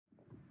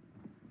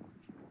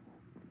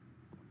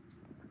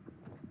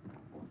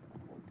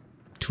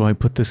So I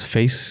put this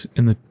face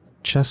in the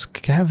chest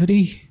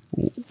cavity?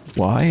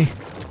 Why?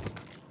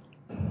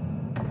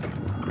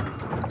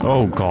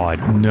 Oh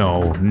god,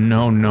 no.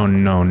 No, no,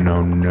 no,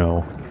 no,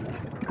 no.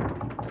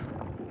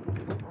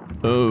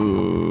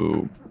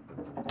 Oh,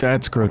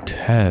 that's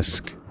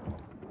grotesque.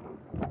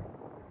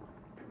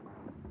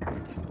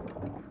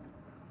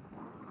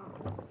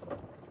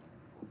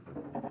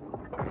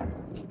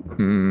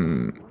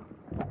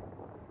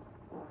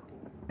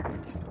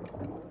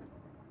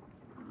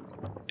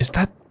 Is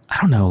that, I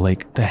don't know,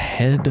 like the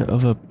head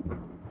of a...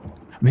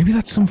 Maybe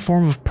that's some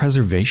form of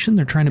preservation?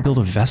 They're trying to build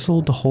a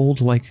vessel to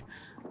hold, like,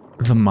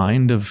 the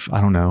mind of,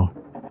 I don't know,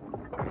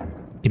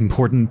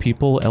 important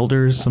people,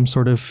 elders, some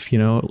sort of, you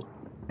know,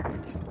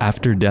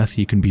 after death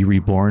you can be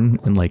reborn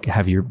and, like,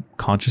 have your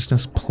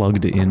consciousness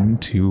plugged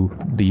into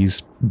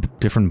these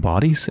different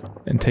bodies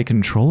and take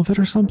control of it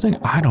or something?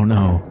 I don't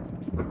know.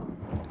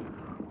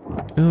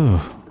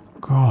 Ugh,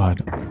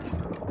 God.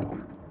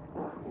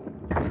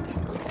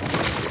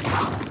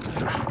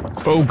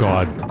 Oh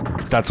god,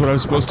 that's what I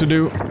was supposed to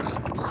do?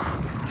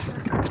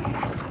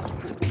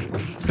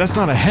 That's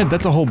not a head,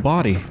 that's a whole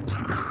body.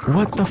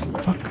 What the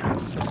fuck?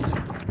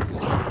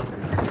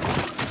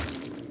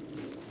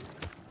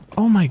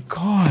 Oh my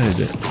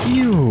god,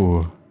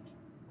 ew.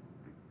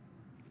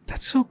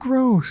 That's so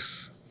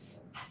gross.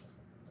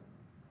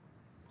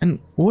 And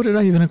what did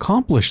I even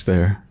accomplish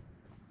there?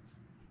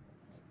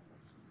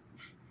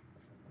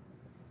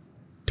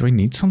 Do I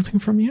need something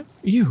from you?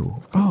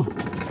 Ew, oh.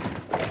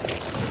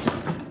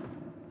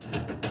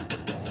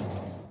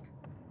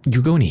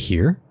 You go in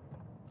here?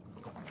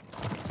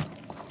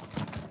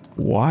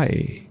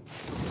 Why?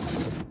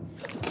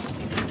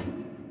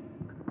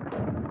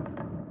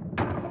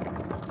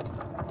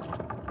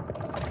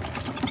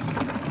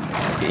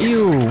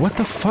 Ew, what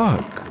the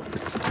fuck?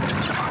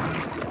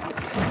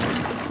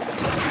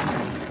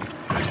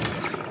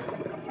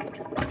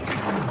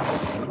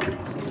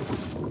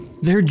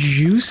 Their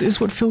juice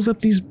is what fills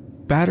up these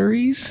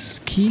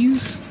batteries?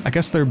 Keys? I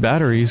guess they're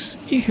batteries.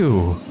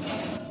 Ew.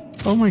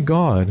 Oh my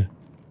god.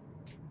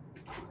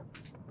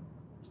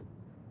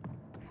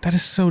 That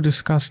is so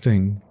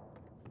disgusting.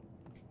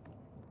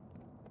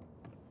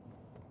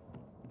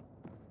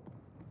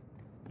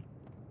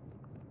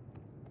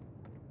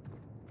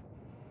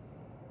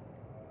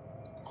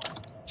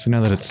 So now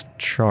that it's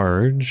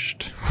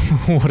charged,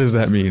 what does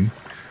that mean?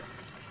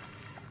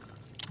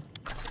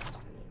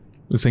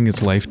 This thing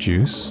gets life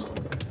juice.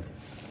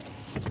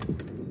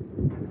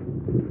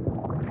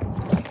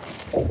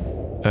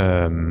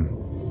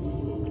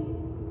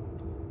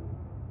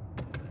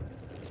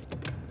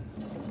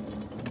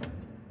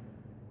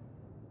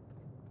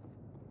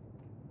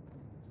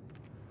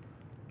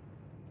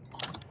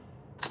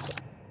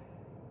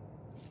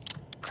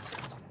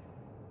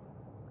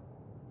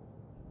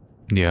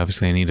 Yeah,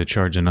 obviously I need to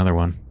charge another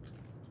one.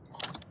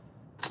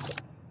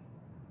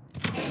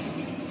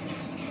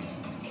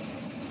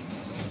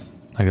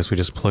 I guess we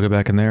just plug it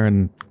back in there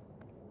and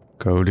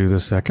go do the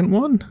second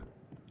one?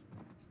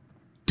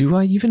 Do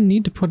I even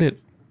need to put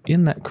it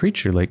in that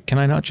creature? Like, can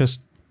I not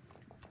just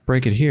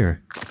break it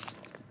here?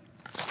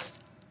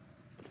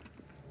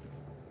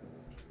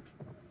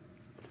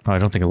 Oh, I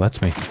don't think it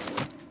lets me.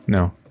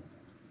 No.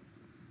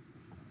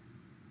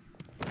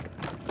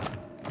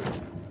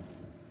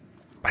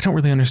 I don't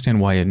really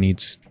understand why it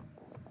needs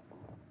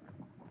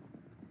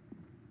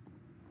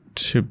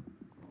to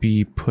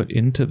be put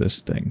into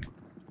this thing.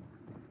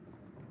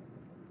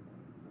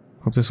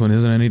 Hope this one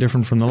isn't any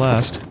different from the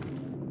last.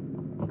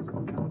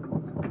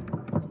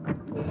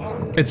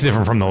 It's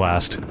different from the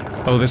last.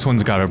 Oh, this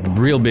one's got a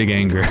real big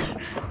anger.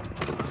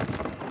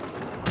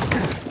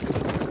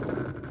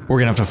 We're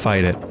gonna have to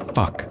fight it.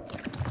 Fuck.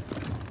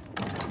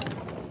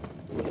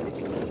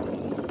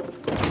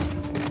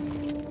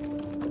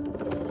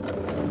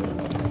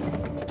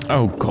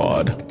 Oh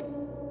god.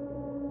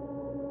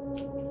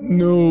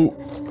 No.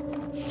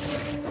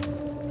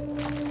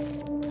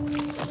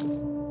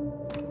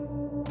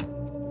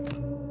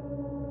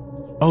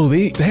 Oh,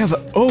 they have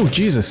a, oh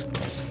Jesus.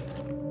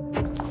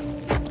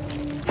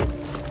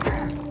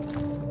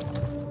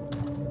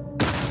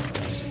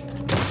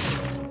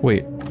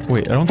 Wait,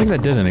 I don't think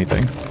that did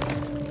anything.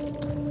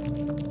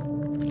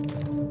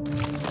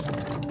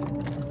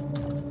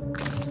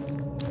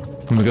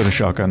 I'm gonna go to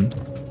shotgun.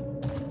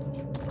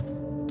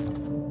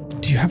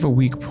 Do you have a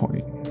weak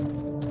point?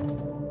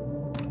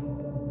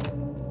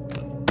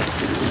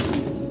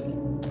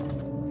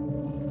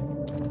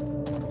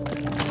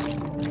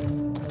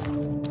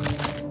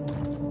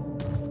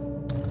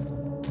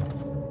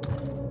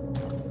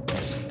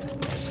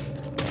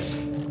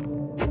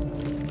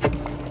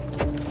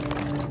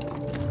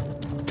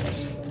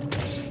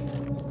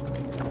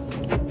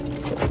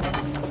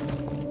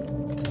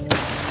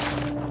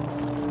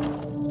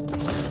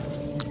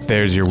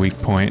 There's your weak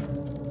point.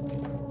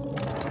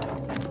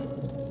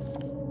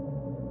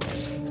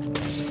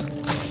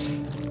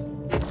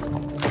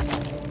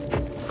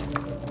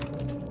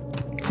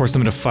 Force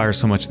them to fire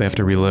so much they have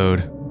to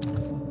reload.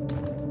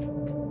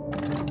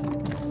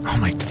 Oh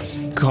my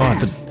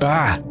god,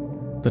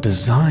 The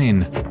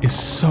design is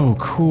so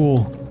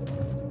cool.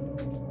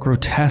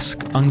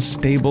 Grotesque,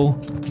 unstable.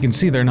 You can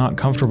see they're not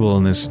comfortable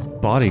in this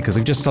body because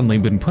they've just suddenly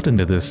been put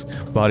into this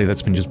body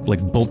that's been just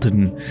like bolted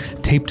and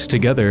taped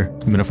together,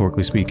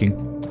 metaphorically speaking.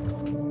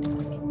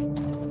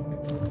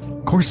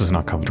 Of course it's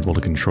not comfortable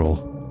to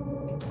control.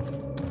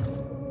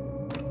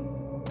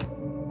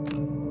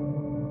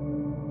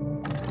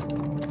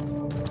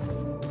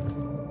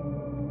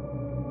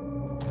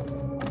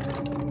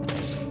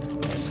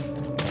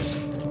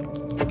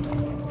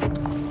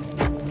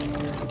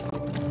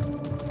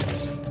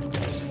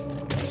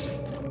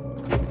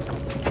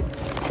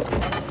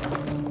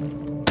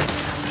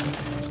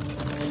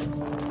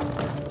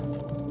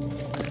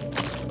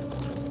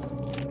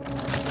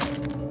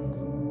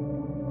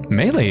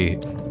 Melee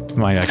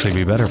might actually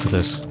be better for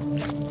this.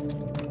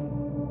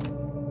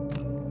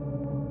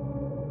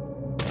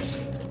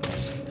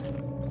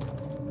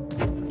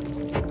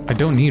 I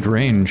don't need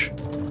range.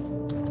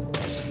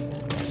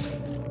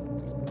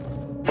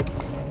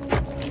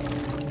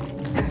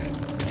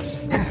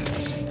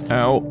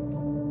 Ow.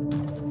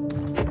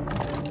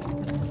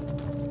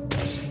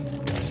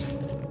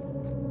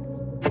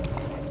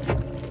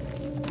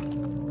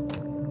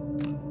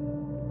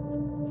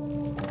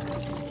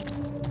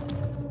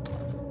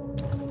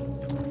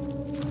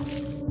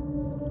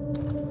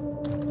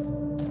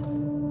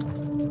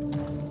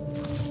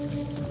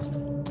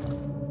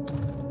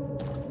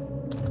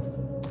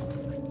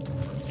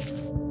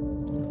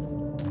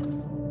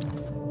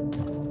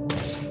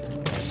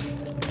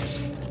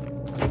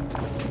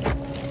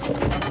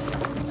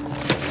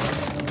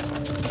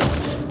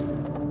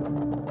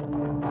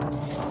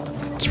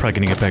 Probably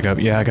gonna get back up.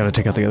 Yeah, I gotta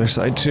take out the other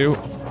side too.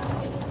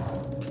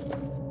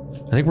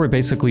 I think we're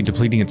basically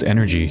depleting its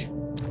energy.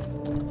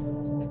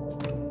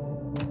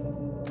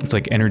 It's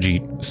like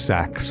energy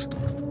sacks.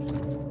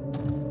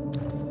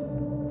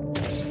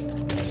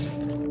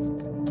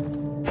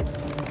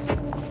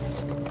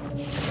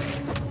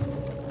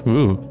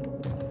 Ooh.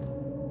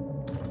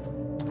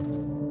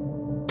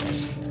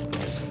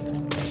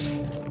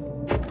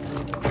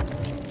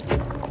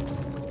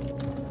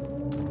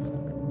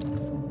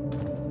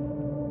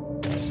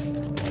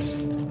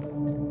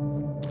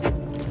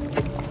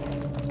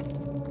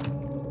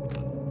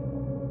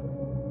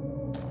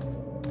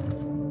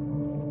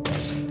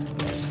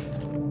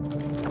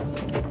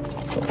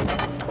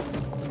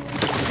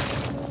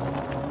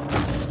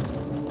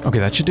 Okay,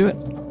 that should do it.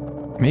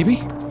 Maybe?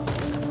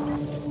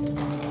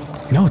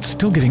 No, it's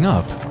still getting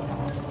up.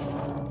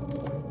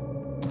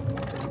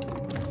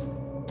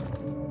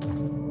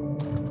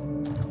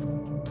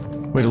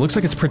 Wait, it looks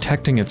like it's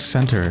protecting its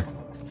center.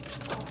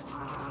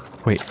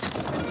 Wait.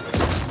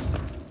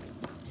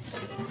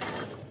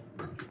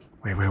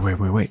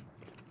 Wait.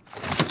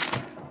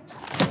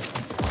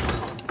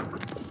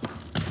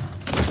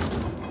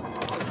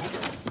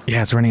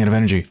 Yeah, it's running out of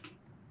energy.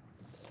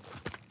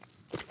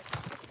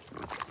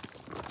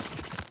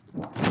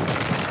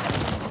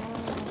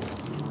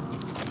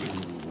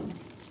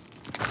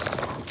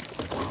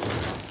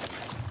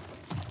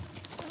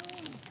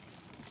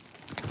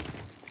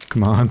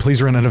 Come on,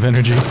 please run out of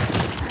energy.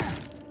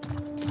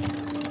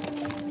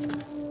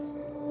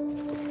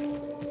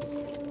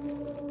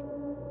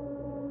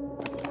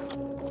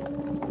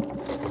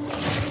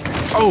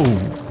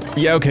 Oh!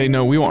 Yeah, okay,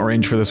 no, we want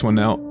range for this one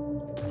now.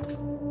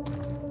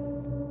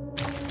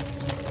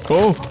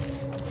 Oh!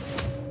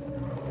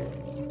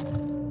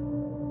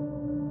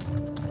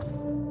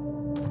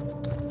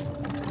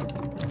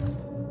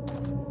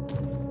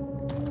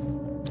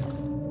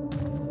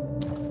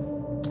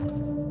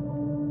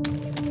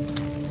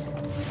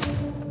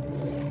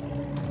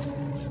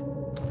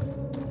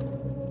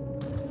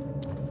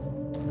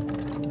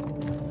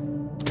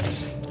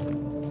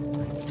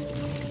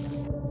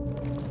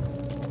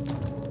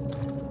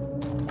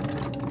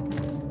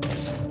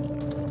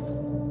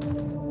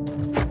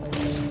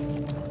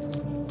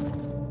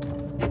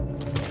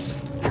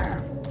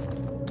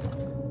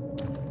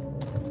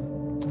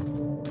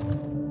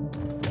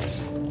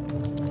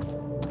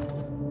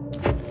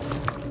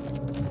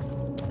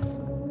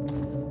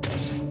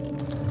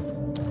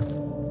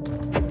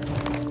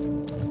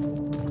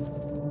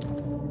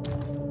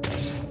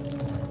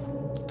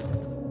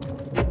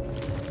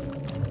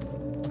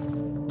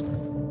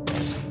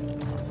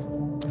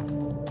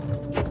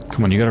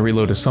 Come on, you gotta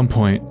reload at some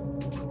point.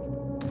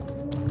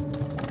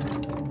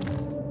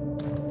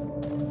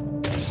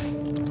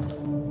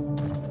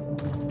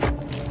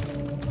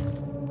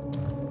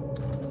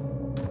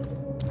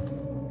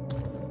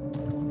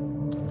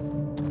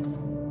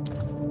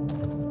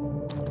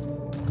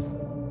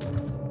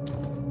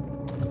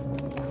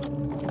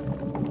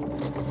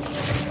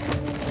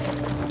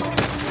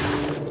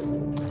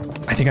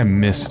 I think I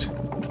missed.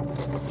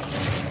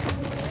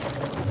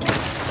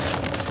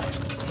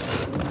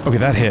 Okay,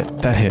 that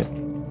hit. That hit.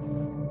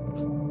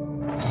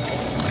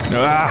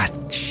 Ah,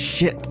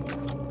 shit.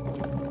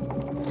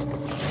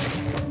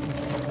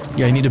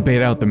 Yeah, I need to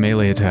bait out the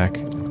melee attack.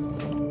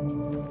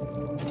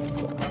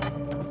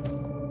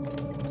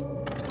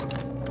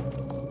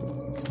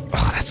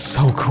 Oh, that's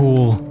so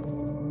cool.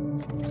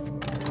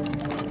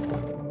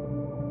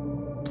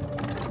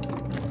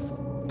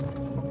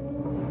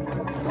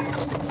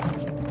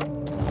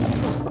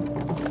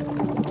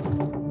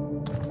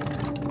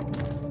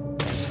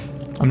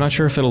 I'm not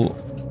sure if it'll...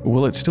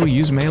 Will it still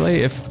use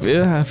melee if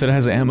it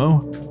has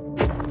ammo?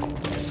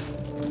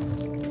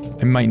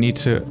 I might need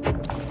to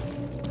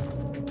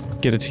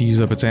get it to use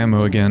up its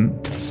ammo again.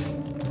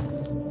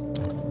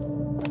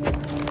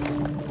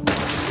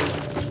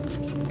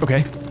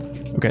 Okay.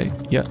 Okay.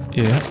 Yeah.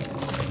 Yeah.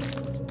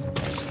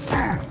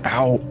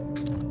 Ow.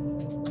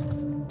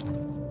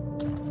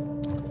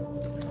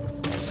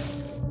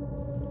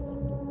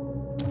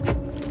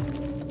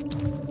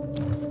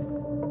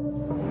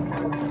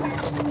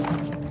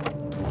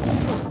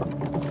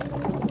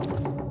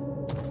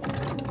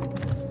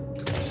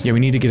 Yeah, we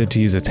need to get it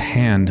to use its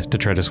hand to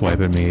try to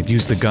swipe at me. It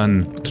used the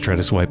gun to try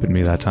to swipe at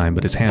me that time,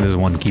 but its hand is the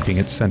one keeping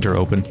its center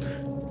open.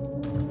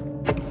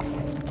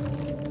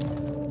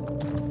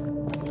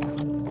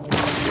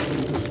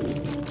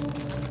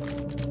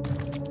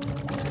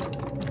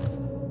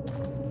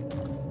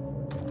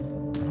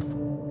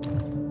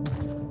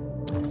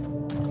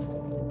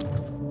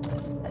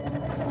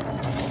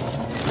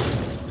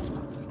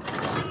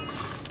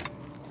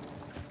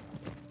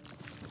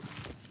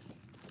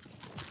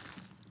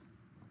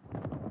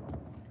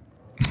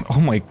 Oh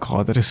my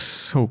god, that is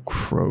so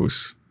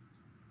gross.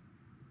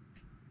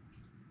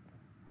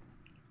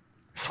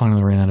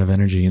 Finally ran out of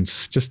energy and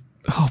it's just...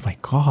 Oh my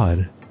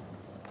god.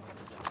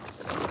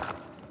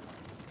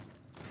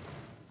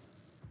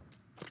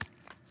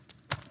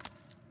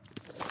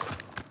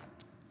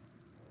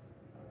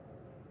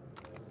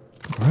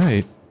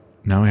 Alright.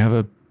 Now we have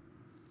a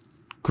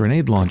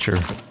grenade launcher,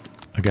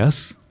 I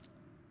guess.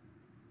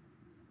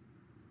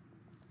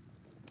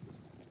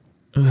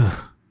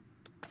 Ugh.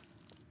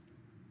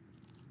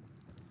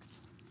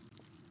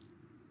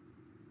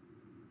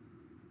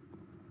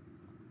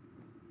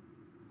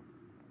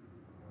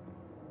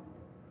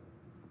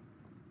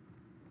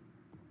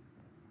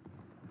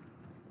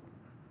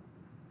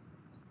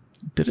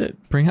 Did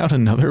it bring out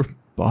another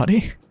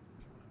body?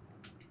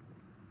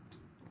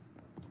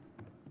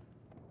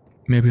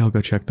 Maybe I'll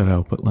go check that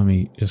out, but let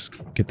me just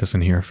get this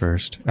in here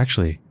first.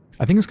 Actually,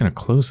 I think it's going to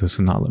close this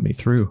and not let me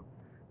through.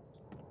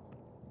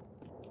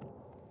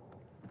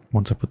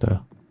 Once I put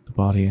the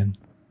body in.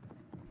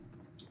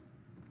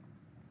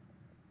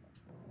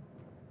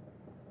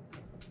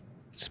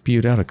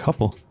 Spewed out a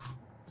couple.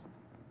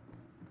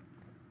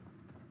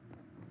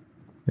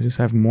 They just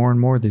have more and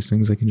more of these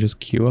things they can just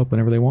queue up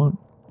whenever they want.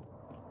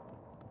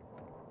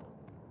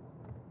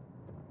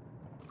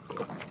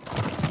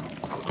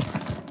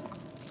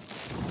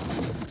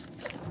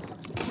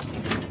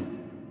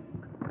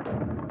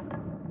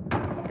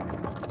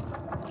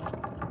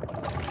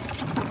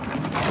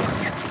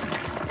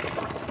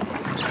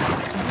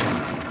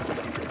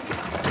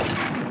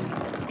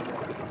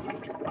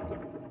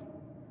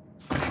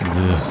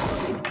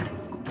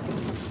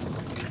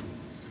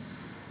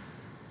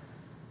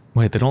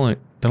 Wait, that only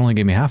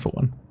gave me half of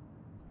one.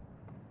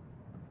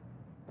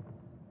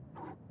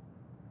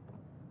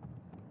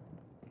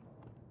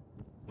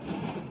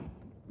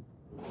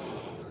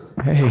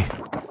 Hey.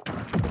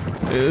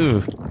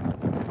 Ew.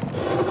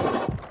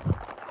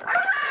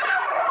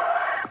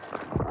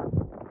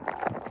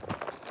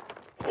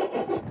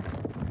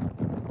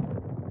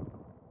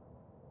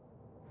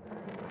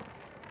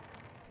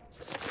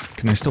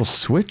 Can I still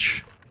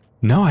switch?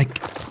 No, I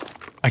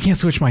can't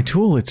switch my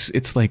tool.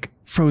 It's like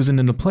frozen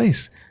into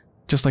place.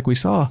 Just like we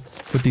saw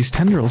with these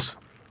tendrils.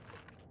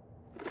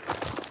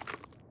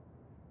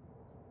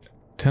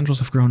 Tendrils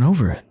have grown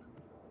over it.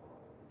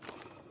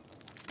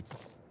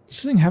 Does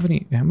this thing have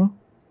any ammo?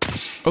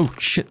 Oh,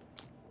 shit.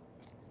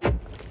 It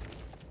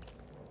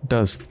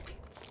does.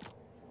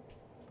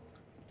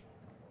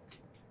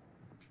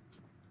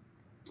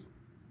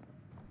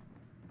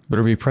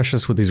 Better be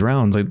precious with these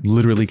rounds. I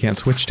literally can't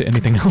switch to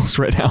anything else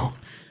right now.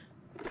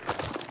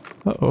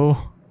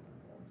 Uh-oh.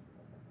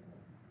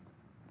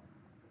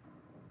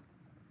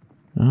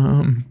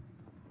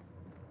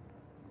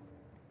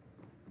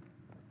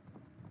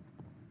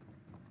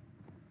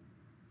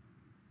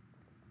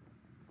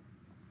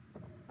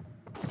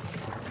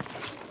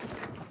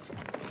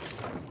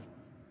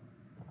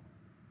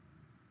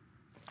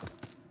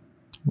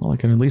 Well, I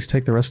can at least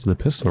take the rest of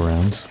the pistol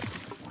rounds.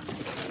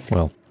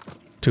 Well,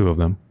 2 of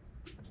them.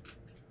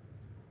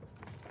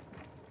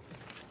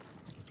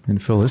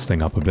 And fill this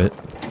thing up a bit.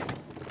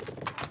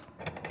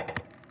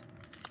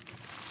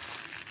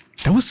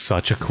 That was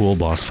such a cool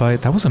boss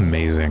fight. That was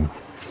amazing.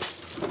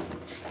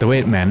 The way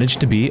it managed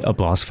to be a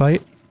boss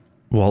fight,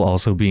 while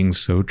also being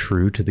so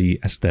true to the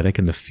aesthetic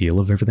and the feel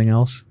of everything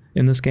else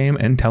in this game,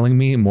 and telling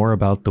me more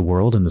about the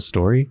world and the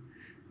story,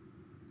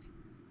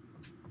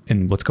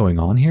 and what's going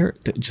on here.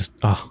 Just,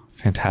 oh,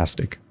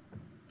 fantastic.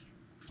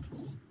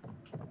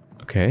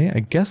 Okay, I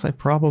guess I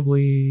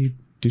probably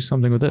do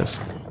something with this.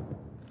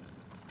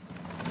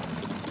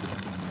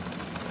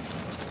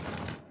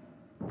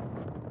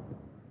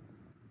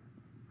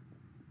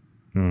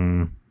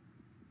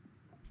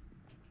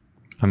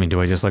 I mean,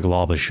 do I just like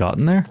lob a shot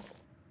in there?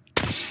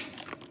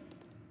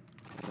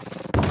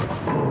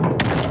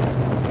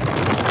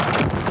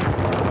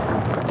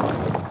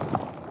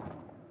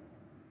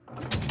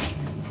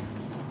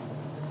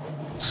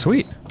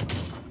 Sweet.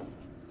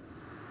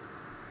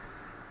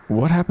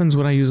 What happens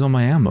when I use all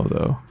my ammo,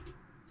 though?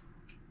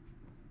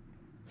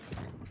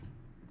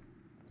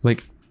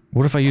 Like,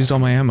 what if I used all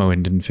my ammo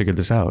and didn't figure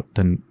this out?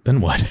 Then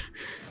what?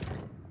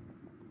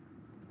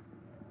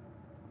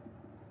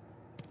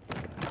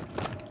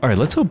 Alright,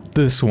 let's hope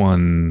this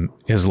one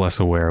is less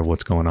aware of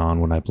what's going on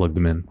when I plug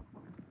them in.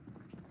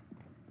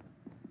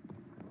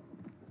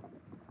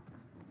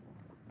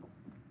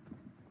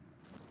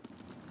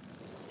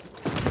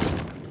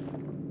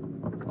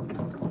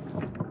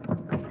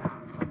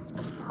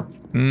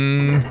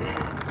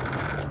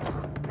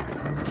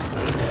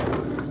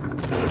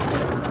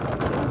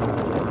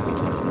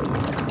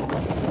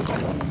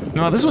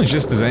 No, this one's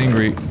just as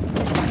angry.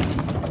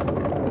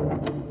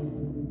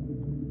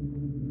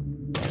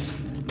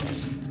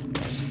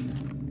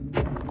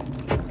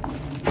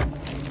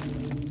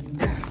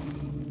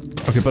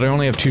 Okay, but I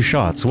only have 2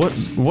 shots.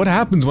 What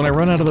happens when I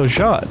run out of those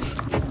shots?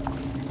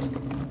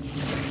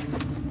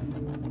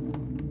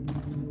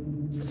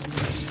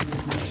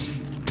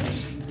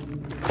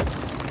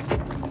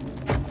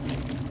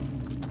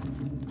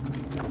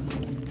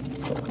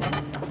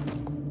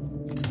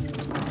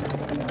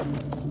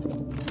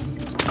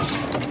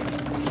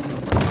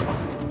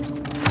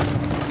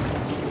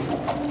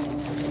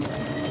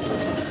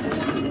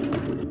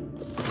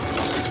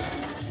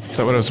 Is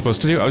that what I was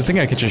supposed to do? I was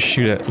thinking I could just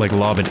shoot it, like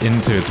lob it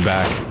into its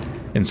back,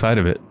 inside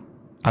of it.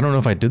 I don't know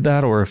if I did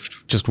that or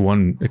if just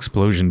one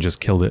explosion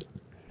just killed it.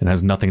 And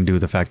has nothing to do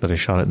with the fact that I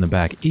shot it in the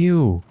back.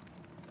 Ew!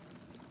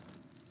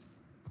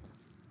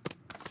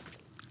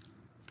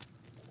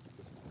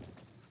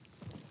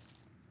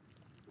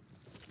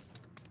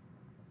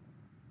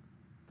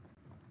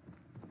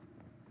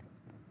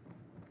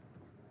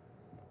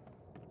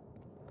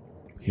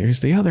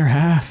 Here's the other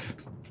half.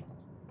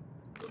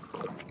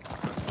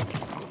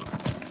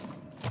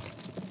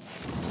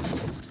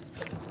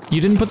 You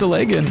didn't put the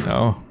leg in.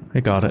 Oh, I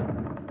got it.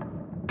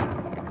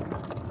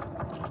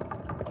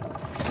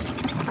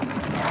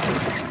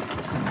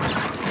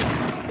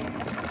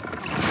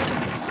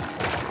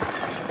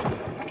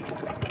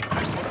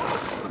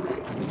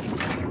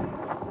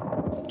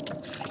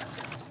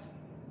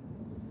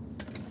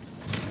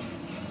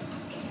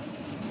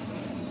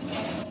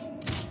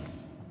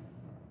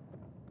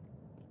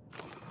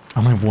 I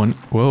only have one.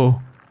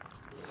 Whoa.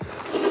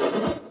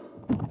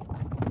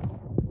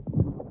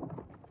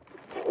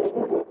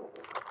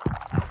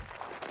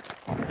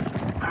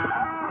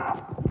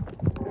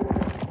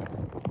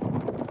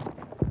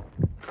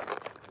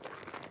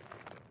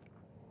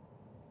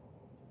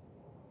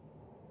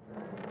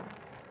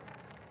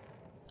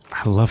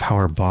 I love how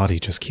our body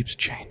just keeps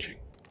changing.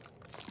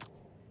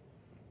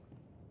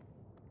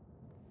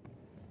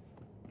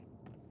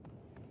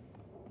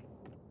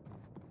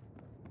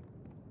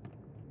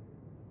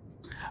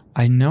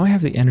 I know I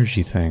have the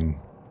energy thing.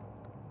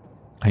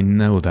 I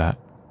know that,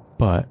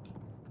 but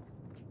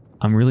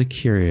I'm really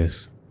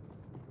curious.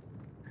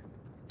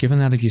 Given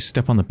that if you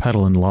step on the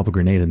pedal and lob a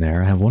grenade in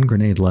there, I have 1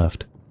 grenade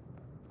left.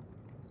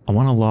 I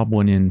want to lob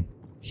one in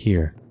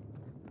here.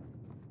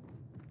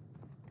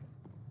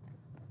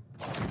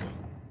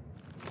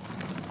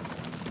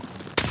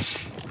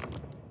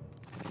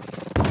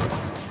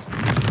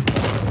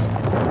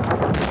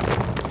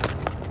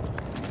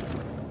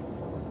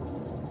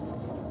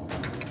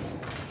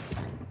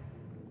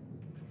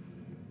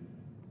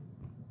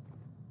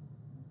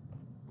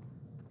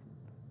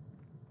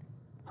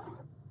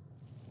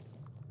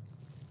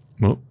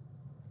 Well,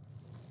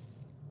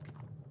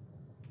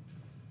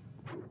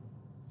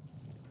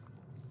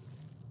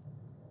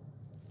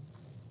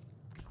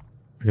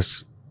 I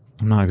guess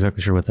I'm not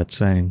exactly sure what that's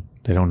saying.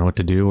 They don't know what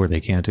to do or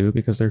they can't do it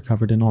because they're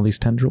covered in all these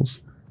tendrils.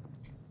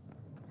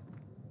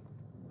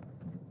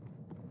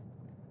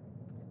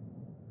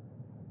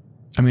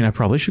 I mean, I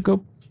probably should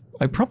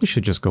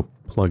just go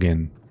plug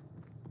in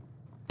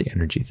the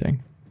energy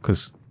thing,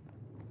 because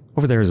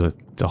over there is a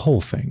whole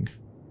thing.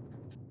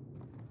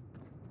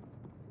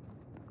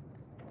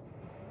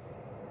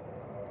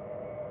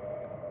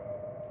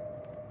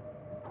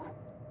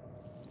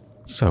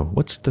 So,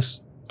 what's this?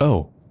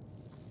 Oh.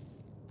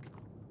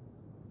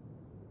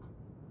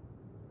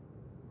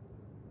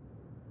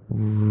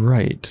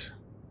 Right.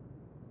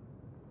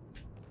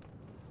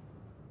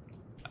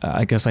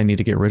 I guess I need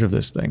to get rid of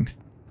this thing.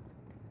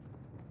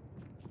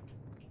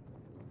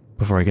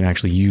 Before I can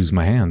actually use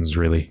my hands,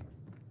 really.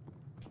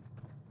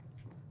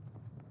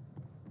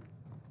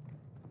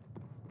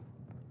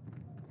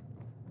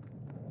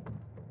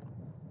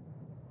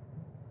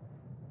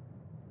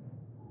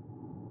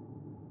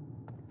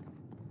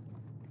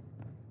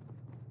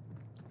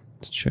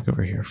 Let's check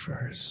over here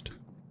first.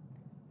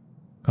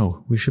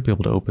 Oh, we should be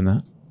able to open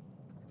that.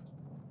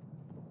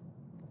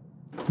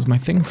 Is my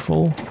thing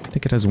full? I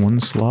think it has 1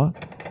 slot.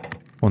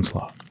 1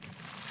 slot.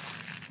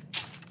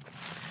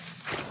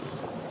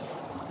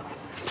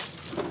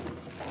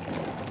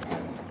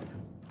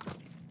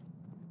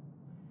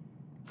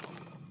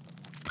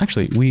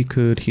 Actually, we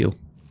could heal.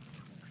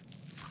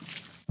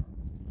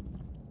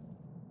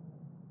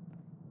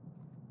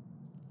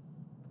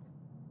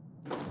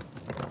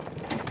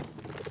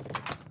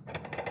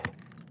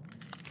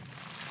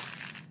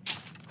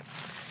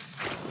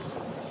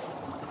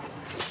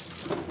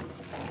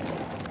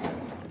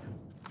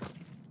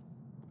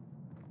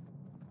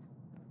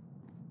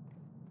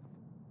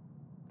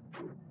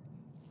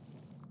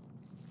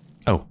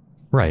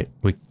 Right,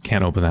 we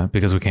can't open that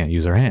because we can't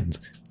use our hands.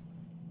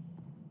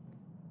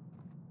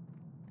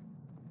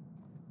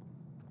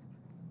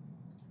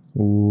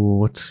 Ooh,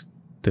 what's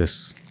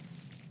this?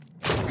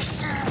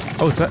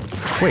 Oh, it's that.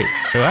 Wait.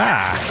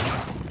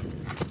 Ah!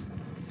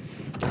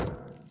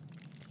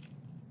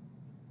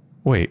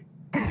 Wait.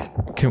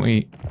 Can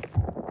we.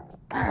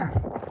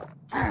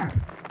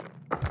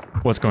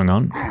 What's going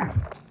on?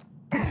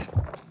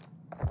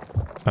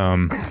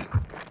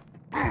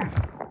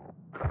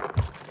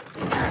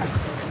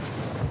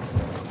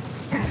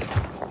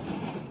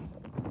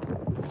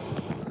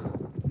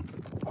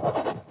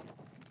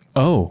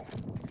 Oh.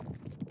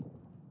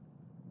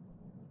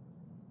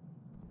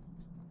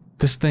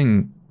 This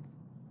thing.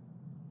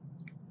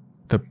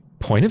 The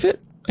point of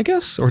it, I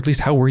guess, or at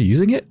least how we're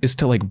using it, is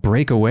to like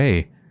break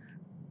away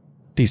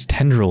these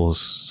tendrils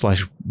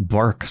slash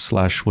bark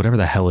slash whatever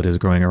the hell it is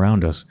growing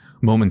around us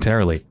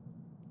momentarily.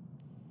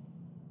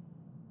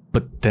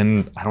 But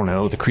then, I don't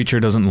know, the creature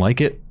doesn't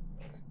like it.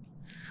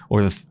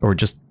 Or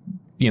just,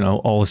 you know,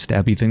 all the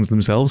stabby things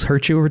themselves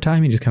hurt you over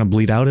time. You just kind of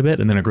bleed out a bit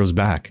and then it grows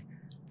back.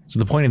 So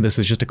the point of this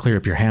is just to clear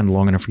up your hand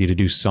long enough for you to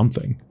do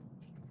something.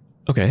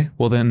 Okay,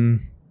 well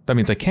then, that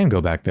means I can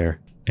go back there.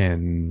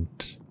 And...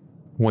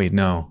 wait,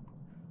 no.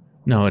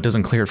 No, it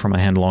doesn't clear it from my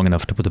hand long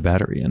enough to put the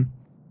battery in.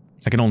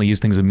 I can only use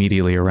things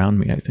immediately around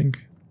me, I think.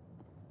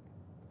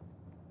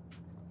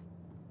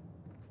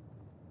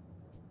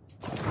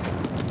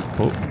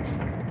 Oh.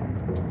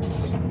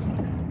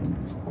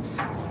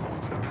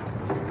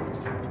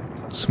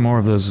 It's more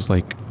of those,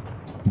 like,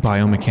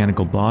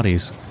 biomechanical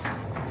bodies.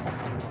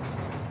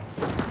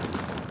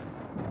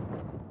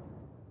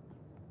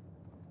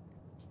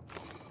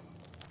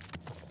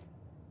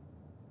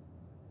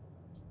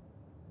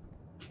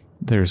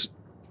 There's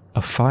a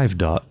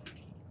 5-dot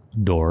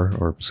door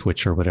or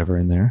switch or whatever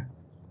in there.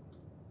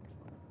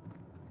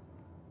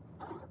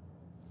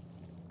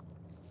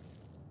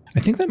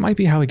 I think that might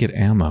be how I get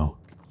ammo.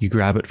 You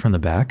grab it from the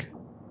back.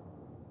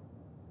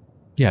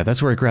 Yeah,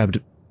 that's where I grabbed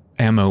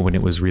ammo when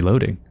it was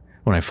reloading,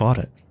 when I fought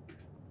it.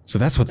 So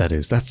that's what that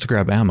is. That's to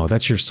grab ammo.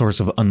 That's your source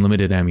of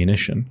unlimited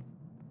ammunition.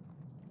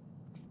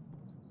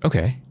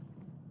 Okay.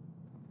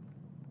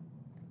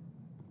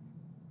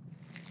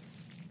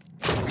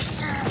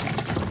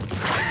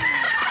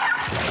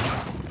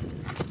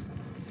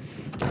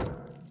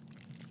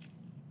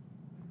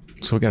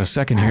 So we got a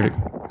second here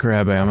to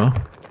grab ammo.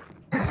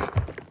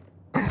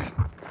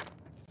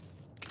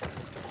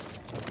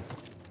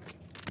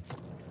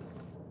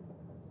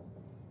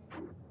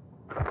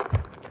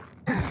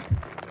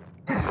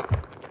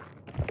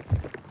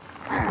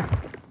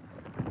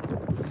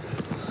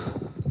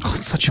 Oh,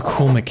 it's such a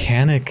cool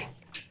mechanic.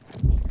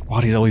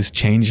 Body's always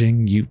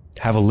changing. You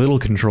have a little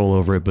control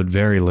over it, but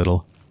very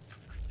little.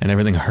 And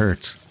everything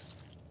hurts.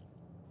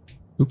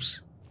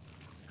 Oops.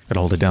 Gotta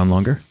hold it down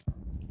longer.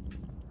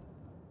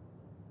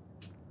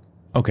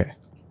 Okay.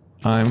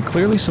 I'm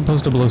clearly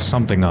supposed to blow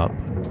something up.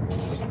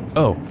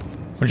 Oh.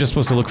 I'm just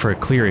supposed to look for a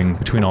clearing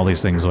between all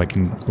these things so I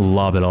can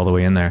lob it all the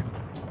way in there.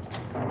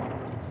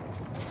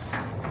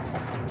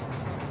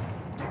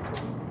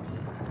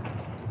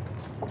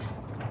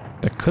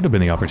 That could have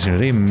been the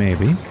opportunity,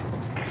 maybe.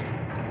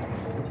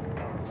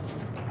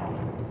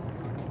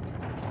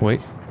 Wait.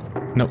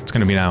 No, it's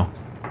gonna be now.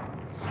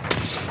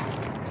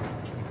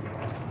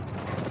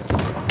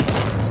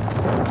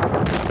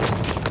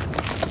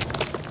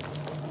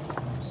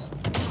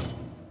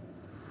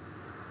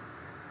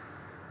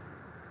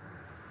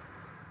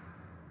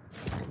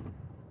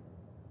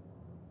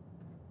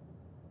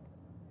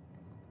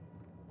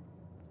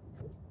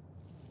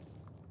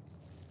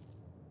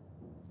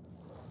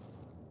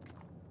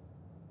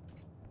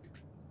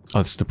 Oh,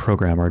 it's the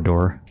programmer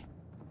door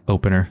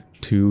opener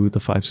to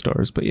the 5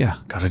 stars. But yeah,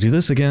 gotta do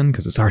this again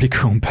because it's already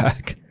grown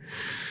back.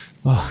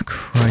 Oh,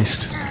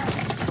 Christ.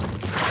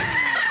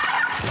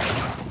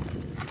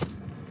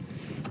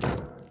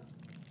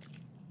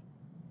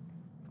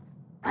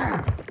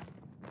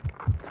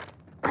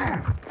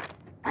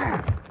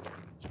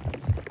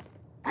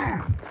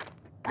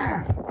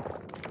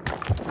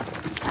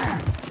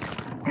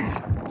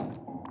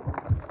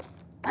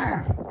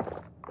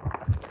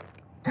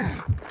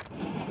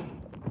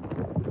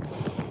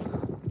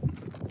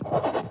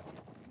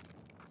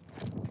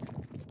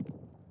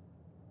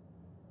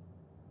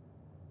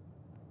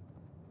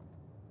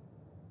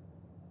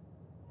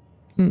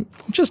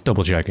 Just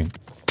double checking.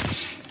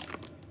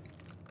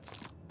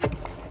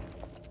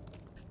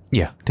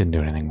 Yeah, didn't do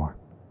anything more.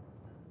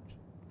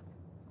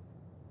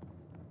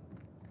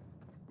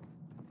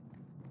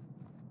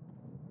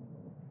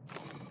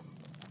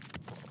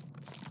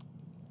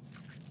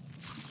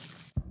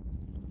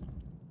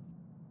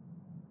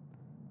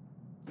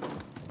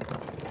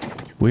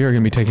 We are going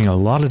to be taking a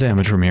lot of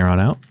damage from here on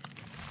out.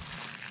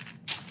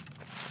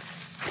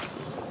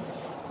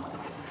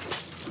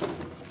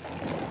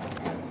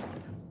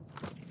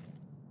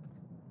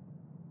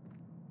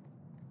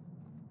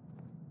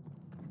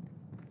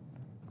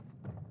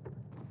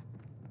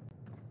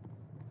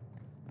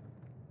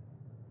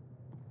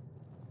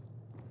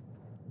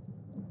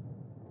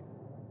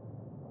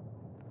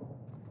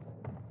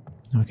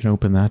 Now I can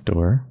open that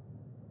door.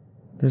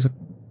 There's a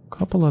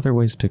couple other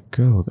ways to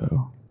go,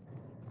 though.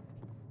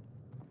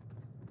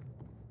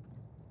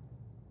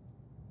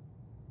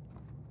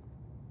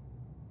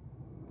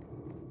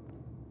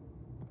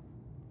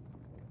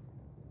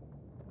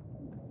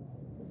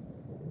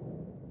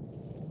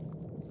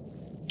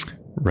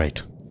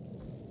 Right.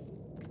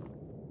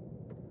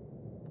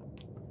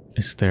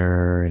 Is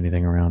there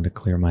anything around to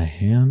clear my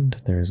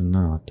hand? There is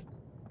not.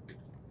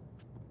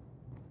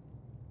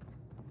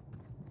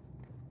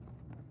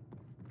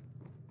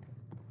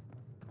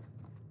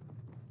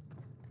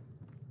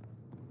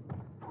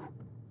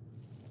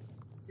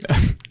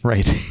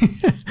 Right.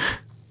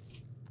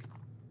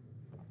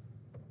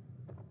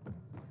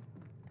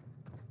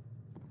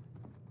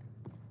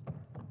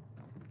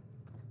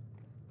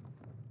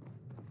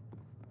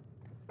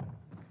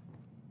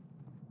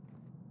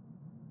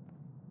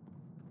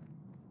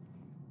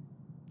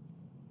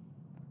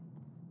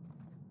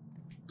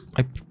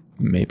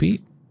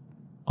 Maybe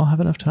I'll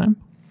have enough time.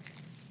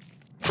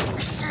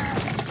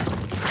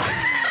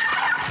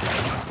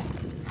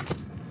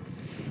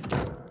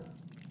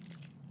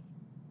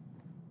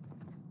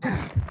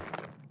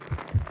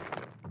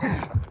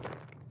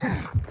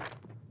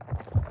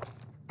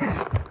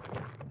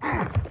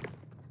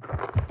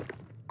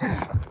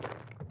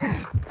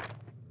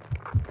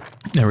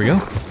 There we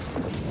go.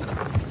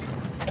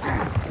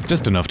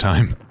 Just enough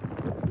time.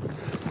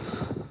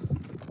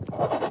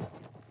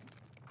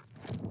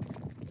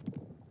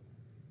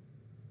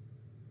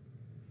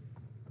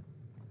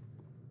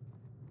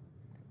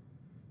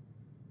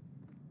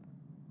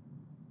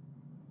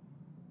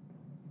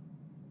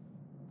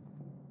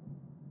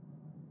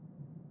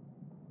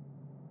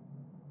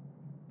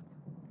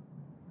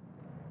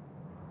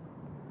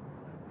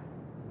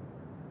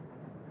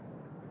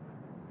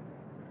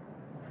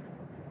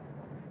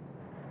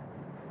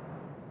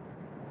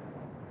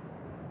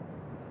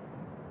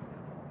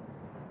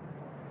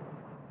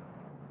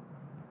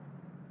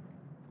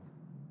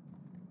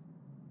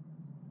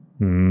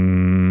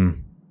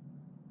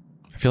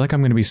 I feel like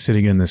I'm going to be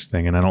sitting in this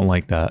thing, and I don't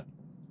like that.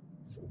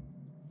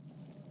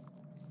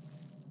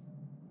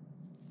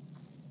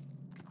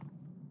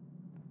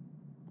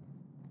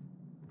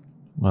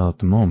 Well, at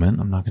the moment,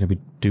 I'm not going to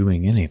be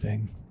doing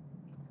anything.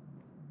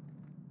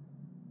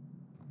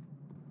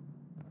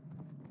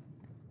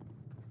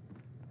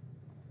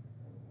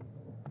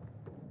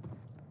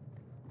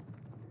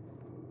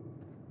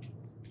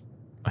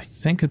 I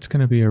think it's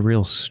going to be a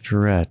real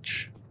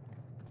stretch.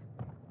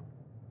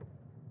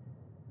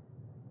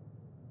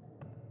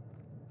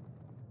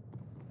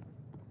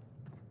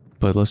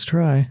 But let's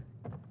try.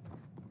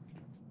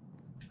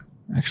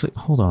 Actually,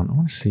 hold on. I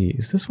want to see.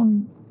 Is this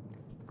one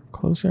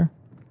closer?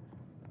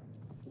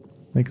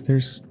 Like,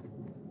 there's...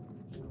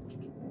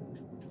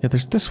 Yeah,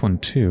 there's this one,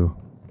 too.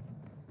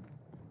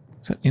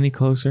 Is that any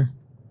closer?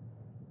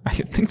 I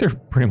think they're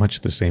pretty much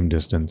the same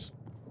distance.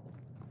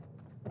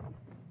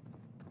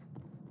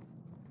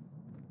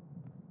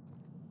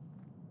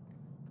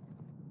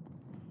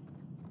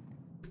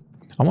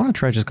 I want to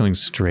try just going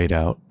straight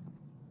out.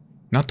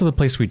 Not to the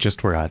place we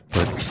just were at,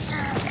 but...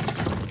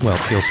 Well,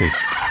 you'll see.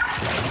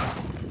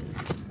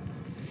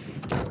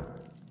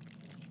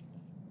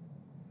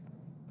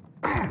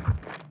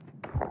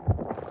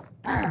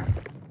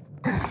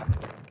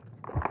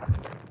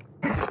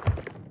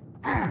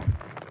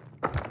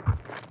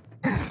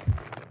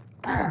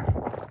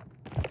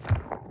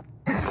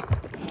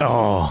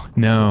 Oh,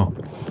 no.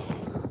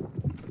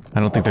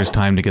 I don't think there's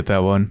time to get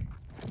that one.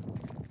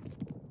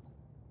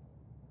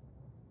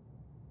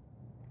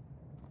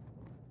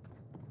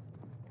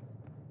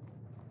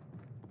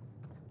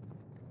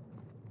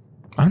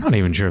 I'm not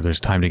even sure if there's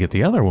time to get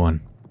the other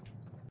one.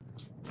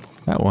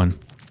 That one.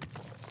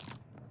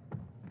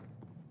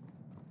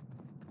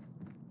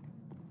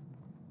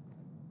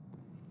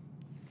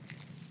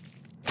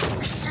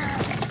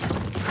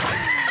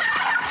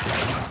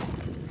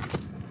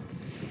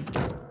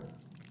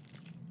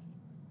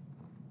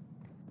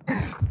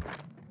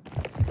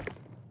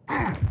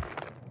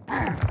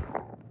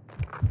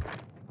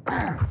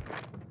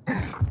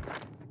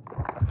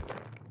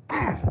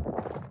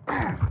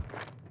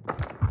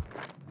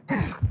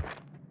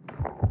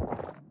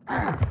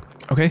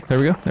 Okay, there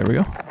we go, there we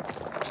go.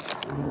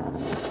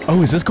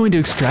 Oh, is this going to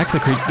extract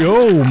the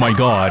Oh my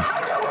god!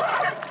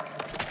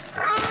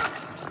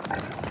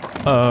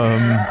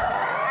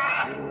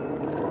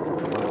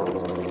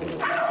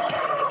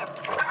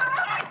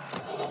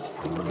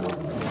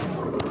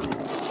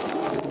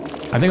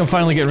 I think I'm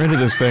finally getting rid of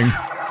this thing.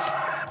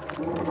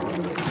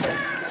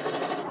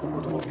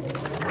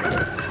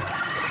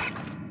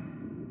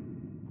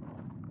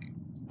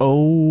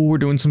 Oh, we're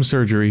doing some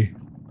surgery.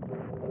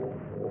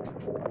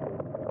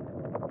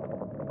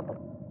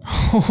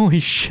 Holy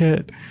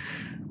shit.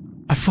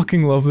 I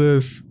fucking love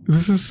this.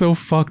 This is so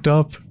fucked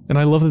up. And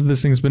I love that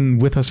this thing's been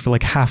with us for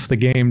like half the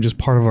game, just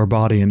part of our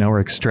body, and now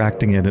we're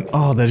extracting it. And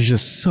oh, that is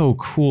just so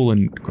cool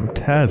and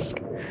grotesque.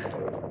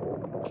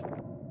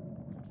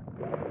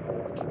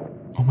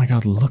 Oh my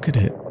god, look at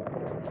it.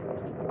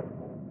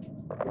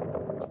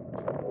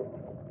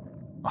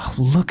 Oh,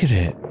 look at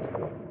it.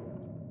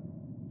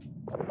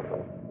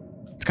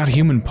 It's got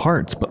human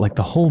parts, but like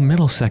the whole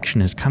middle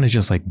section is kind of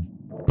just like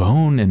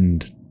bone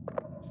and...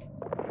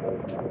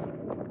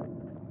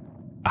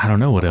 I don't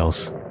know what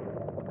else.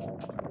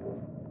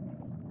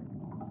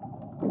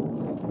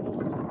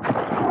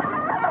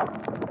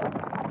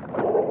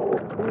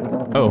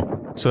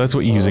 Oh, so that's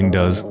what using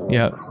does.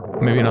 Yeah,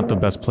 maybe not the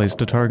best place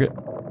to target.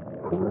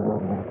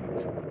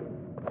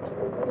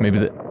 Maybe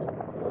the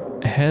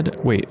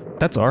head? Wait,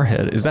 that's our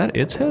head. Is that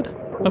its head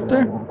up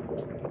there?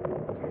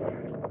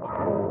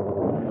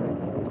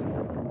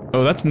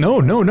 Oh, that's... No,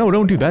 no, no,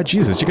 don't do that.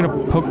 Jesus, you're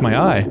gonna poke my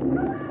eye.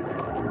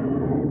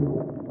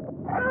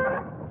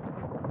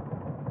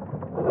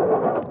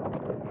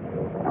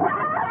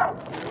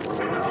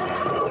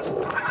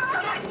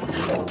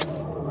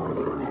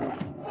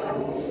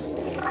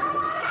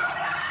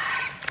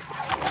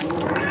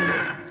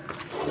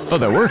 Oh,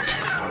 that worked.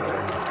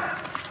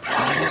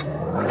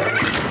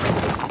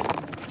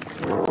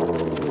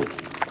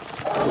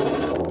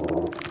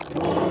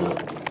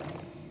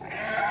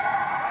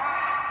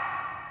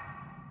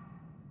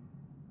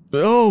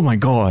 Oh my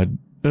god.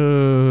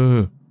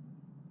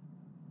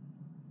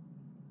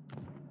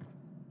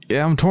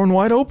 Yeah, I'm torn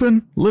wide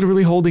open.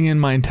 Literally holding in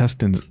my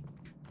intestines.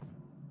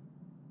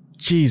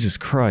 Jesus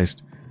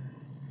Christ.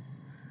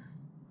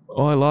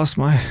 Oh, I lost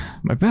my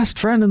best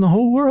friend in the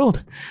whole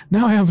world.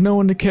 Now I have no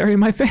one to carry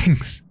my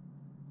things.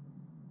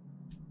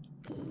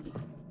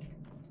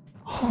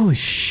 Holy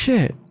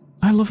shit.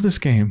 I love this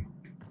game.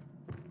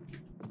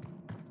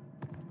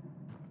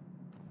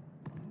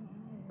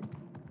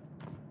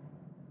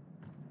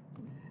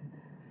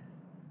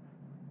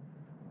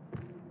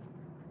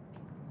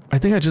 I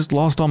think I just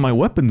lost all my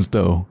weapons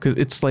though, because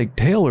it's like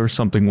tail or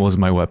something was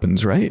my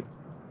weapons, right?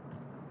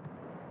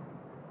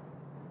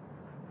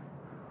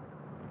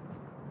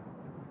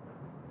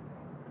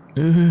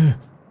 Ugh.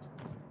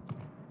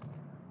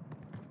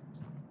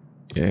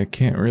 Yeah, I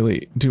can't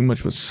really do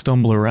much but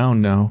stumble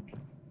around now.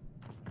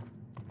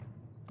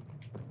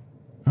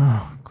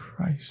 Oh,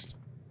 Christ.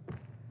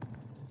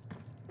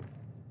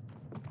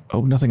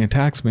 Oh, nothing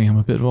attacks me. I'm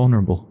a bit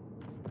vulnerable.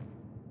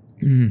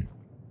 Hmm.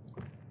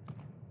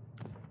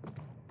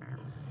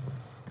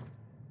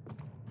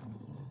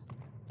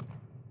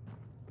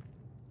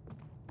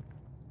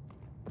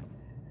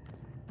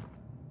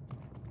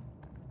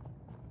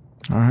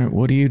 Alright,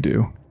 what do you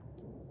do?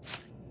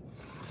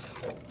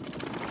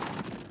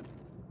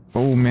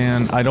 Oh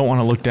man, I don't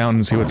want to look down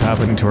and see what's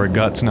happening to our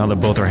guts now that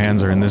both our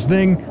hands are in this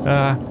thing.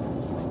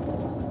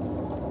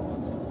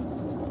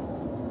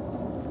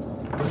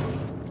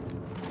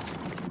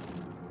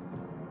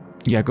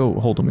 Yeah, go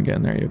hold them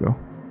again. There you go.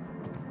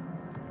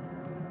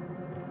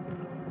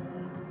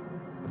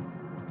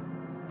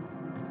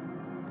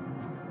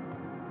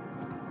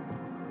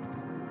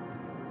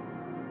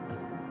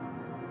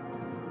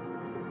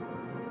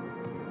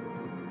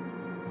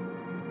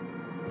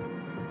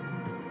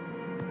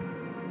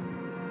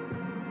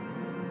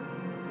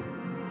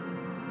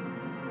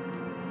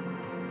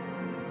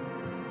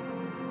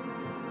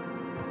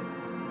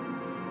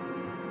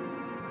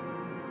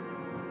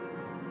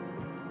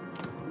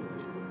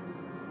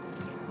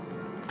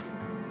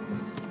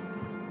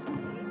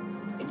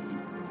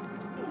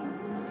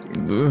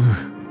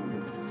 Ugh.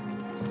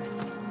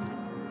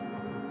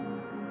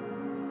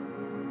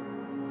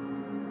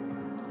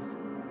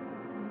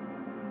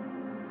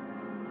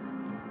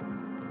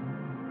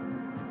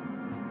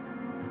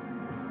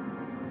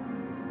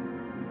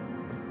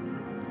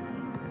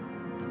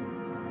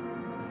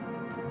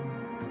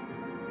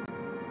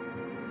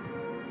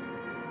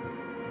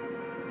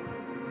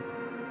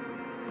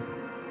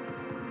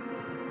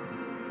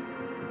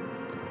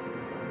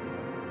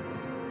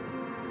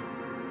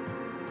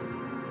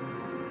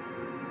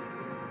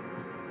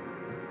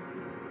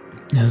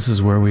 Yeah, this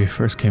is where we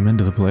first came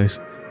into the place.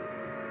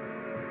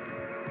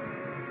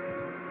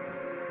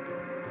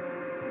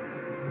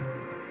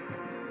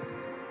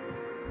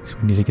 So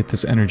we need to get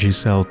this energy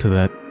cell to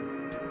that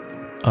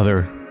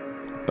other,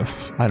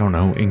 I don't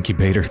know,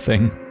 incubator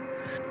thing.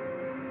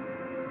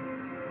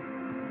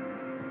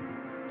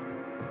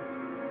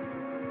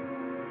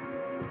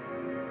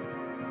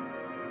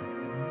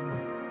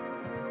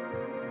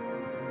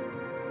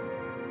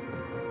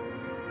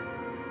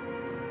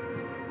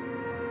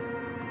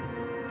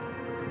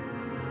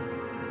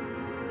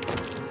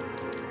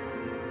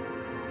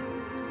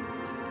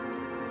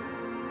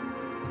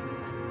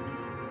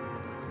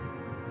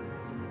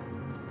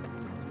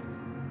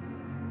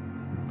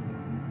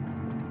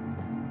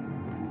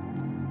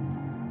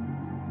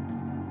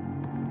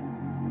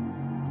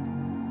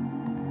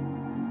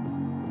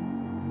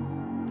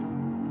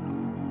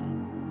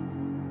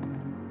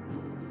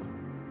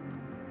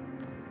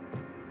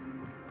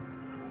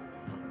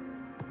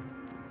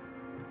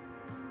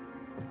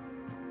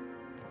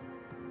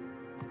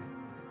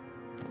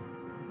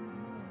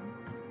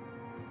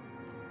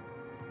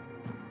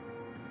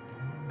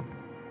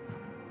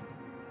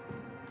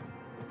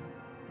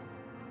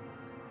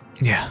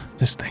 Yeah,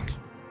 this thing.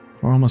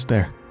 We're almost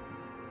there.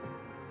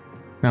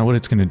 Now what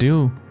it's gonna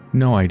do,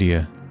 no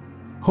idea.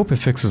 Hope it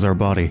fixes our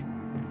body.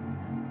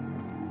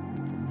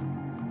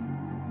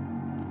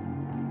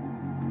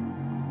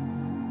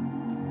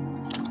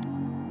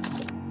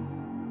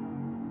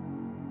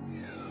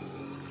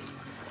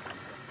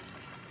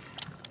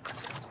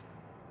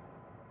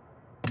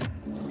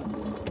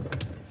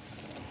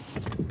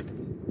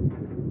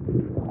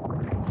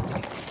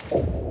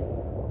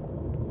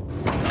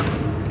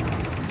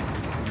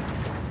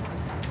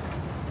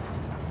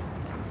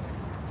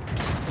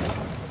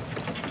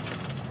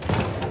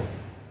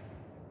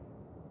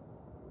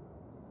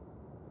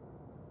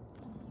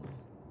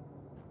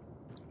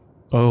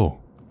 Oh.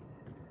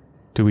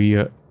 Do we,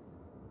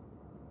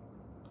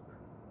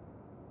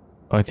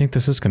 I think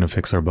this is gonna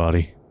fix our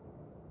body.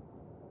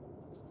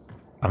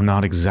 I'm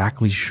not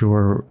exactly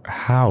sure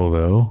how,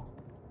 though.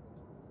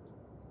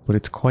 But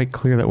it's quite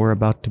clear that we're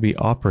about to be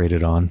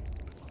operated on.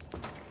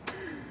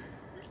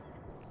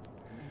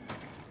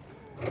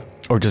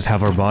 Or just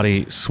have our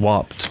body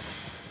swapped.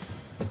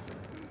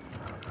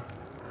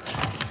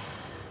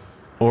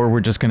 Or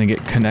we're just gonna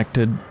get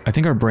connected. I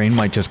think our brain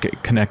might just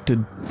get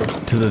connected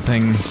to the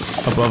thing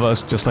above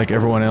us, just like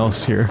everyone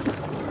else here.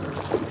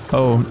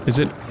 Oh, is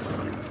it...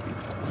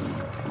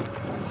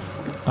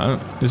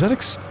 is that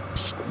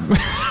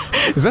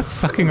is that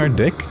sucking our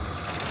dick?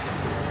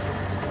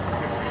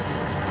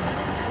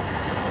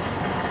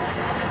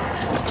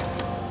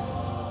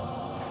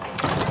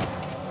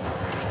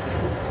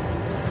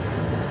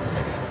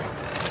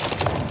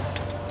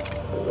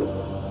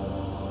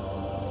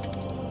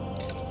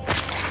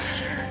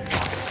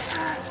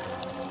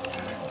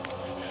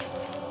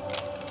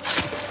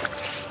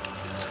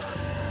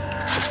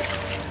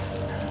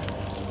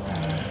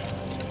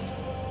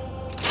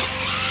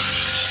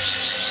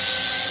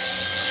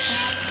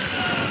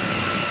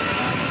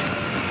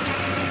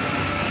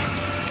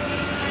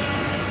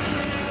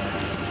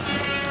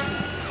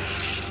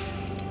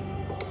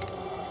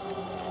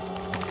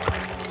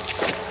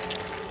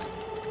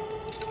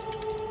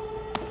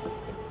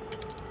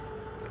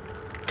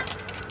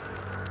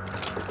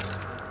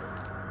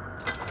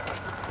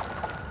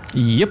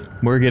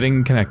 Yep, we're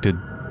getting connected.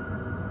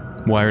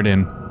 Wired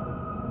in.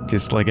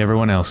 Just like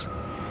everyone else.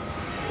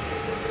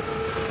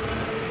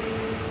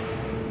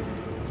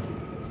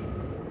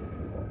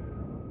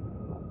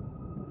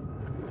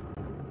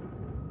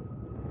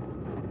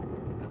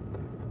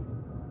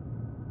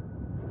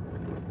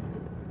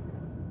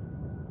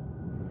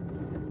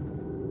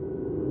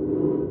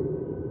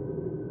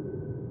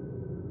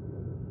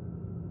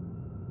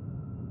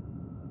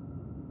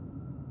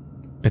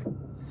 It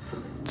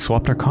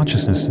swapped our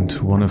consciousness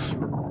into one of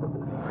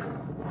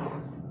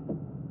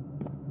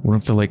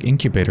the, like,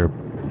 incubator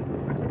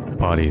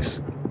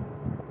bodies.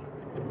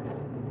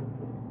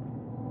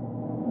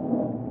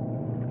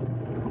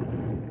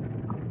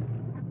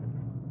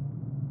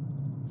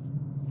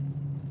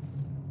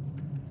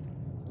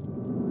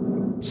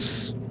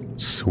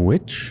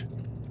 Switch?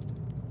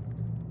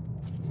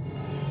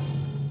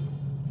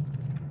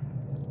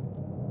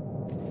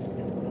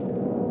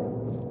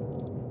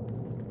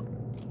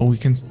 Oh, we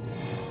can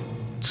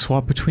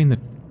swap between the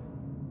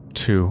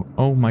two.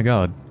 Oh my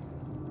god.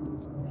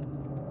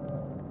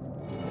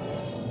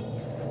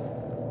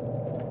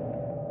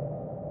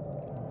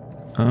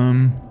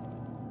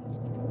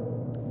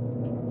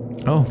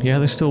 Oh, yeah,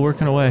 they're still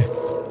working away.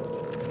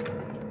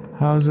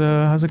 How's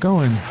it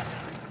going?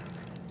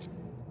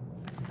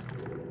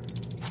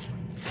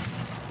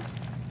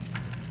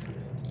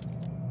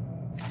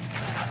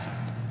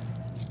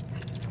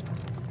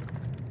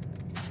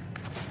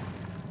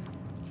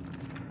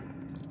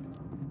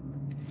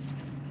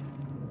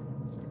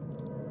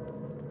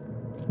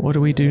 What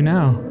do we do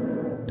now?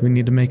 Do we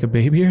need to make a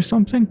baby or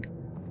something?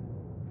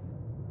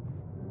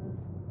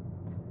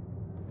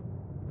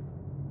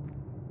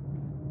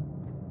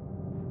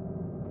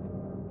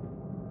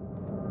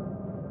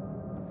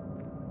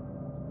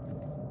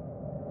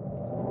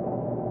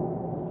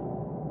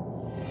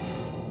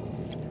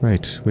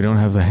 Right, we don't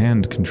have the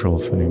hand control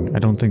thing. I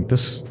don't think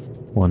this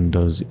one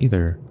does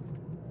either.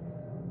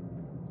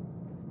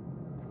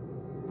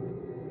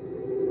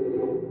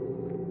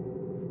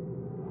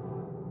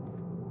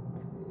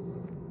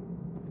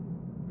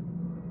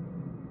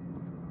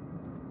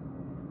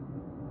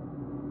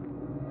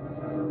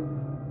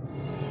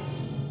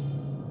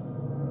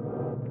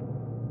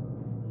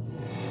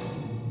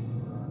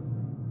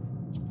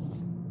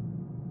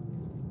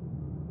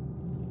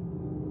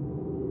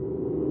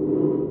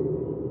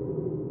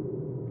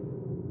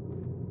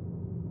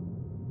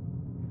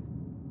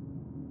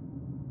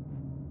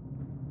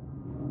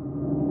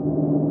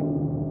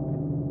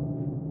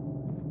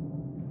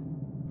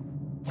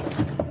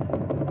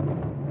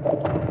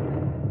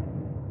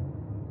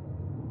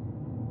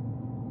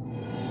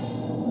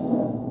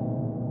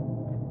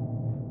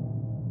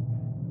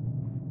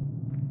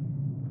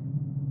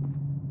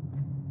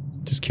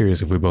 Just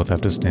curious if we both have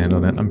to stand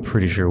on it. I'm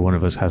pretty sure one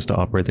of us has to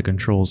operate the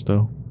controls,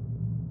 though.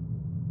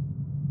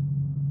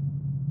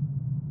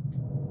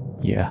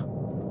 Yeah.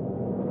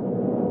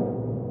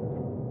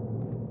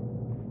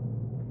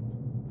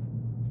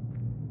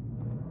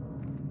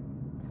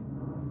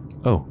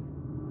 Oh.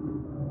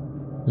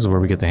 This is where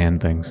we get the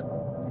hand things.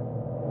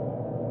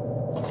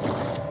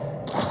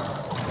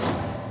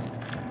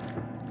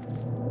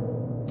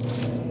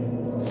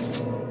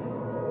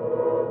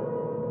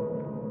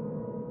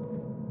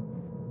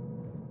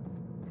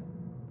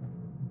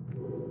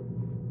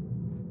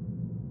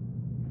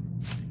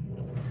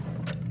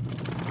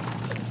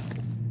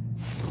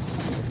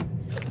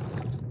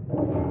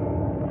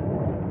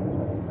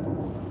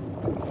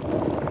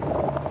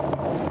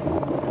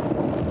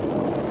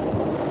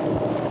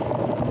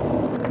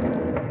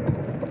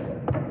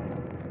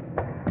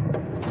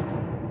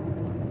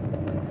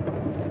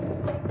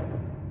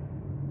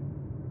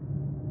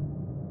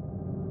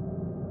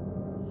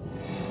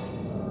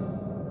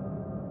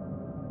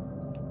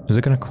 Is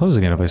it going to close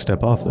again if I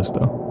step off this,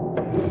 though?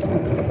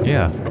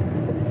 Yeah.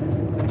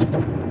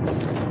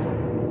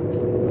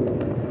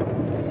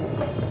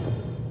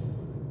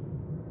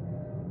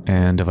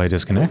 And if I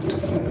disconnect?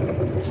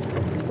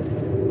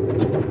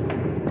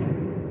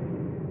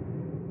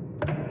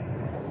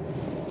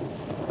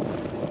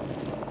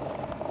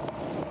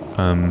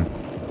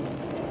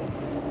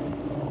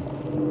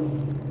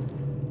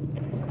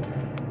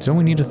 Don't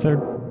we need a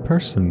third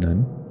person,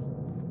 then?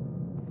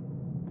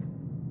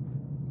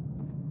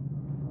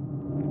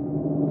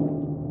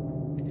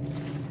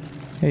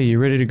 Hey, you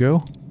ready to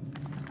go?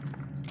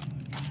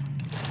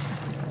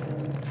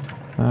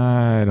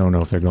 I don't know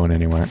if they're going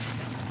anywhere.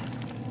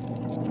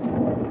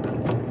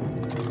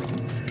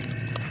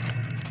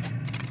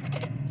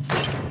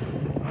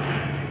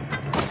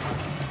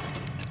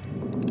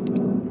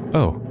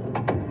 Oh.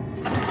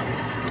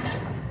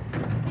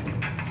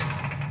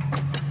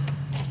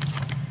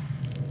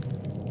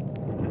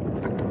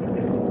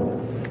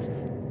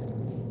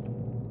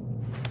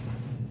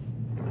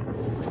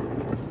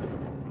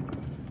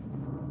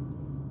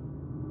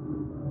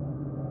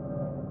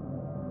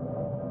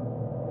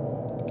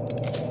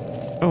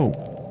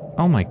 Oh.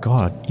 Oh my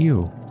god,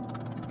 ew.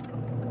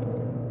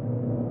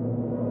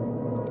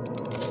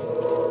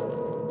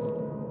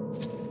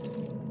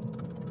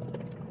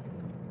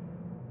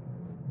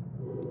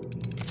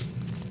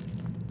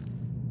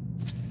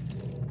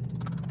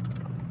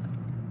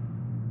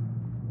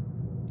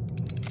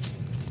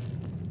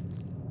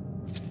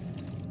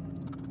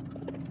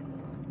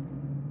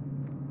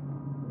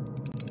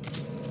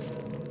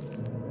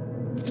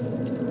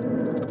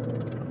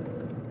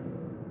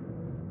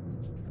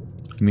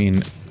 I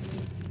mean,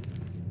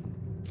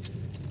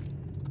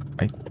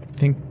 I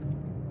think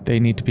they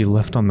need to be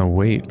left on the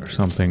weight or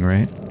something,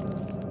 right?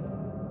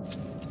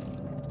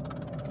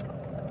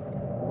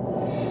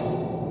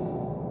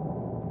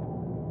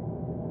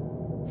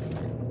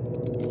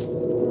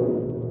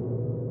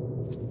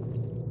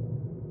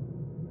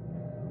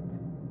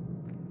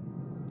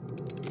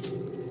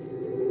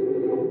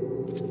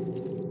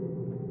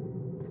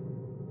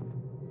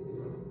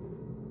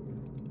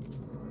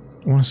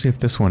 I want to see if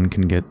this one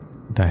can get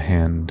the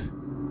hand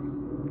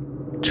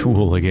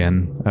tool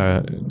again,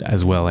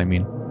 as well, I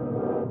mean.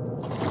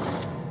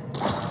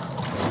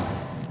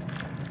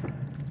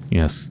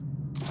 Yes.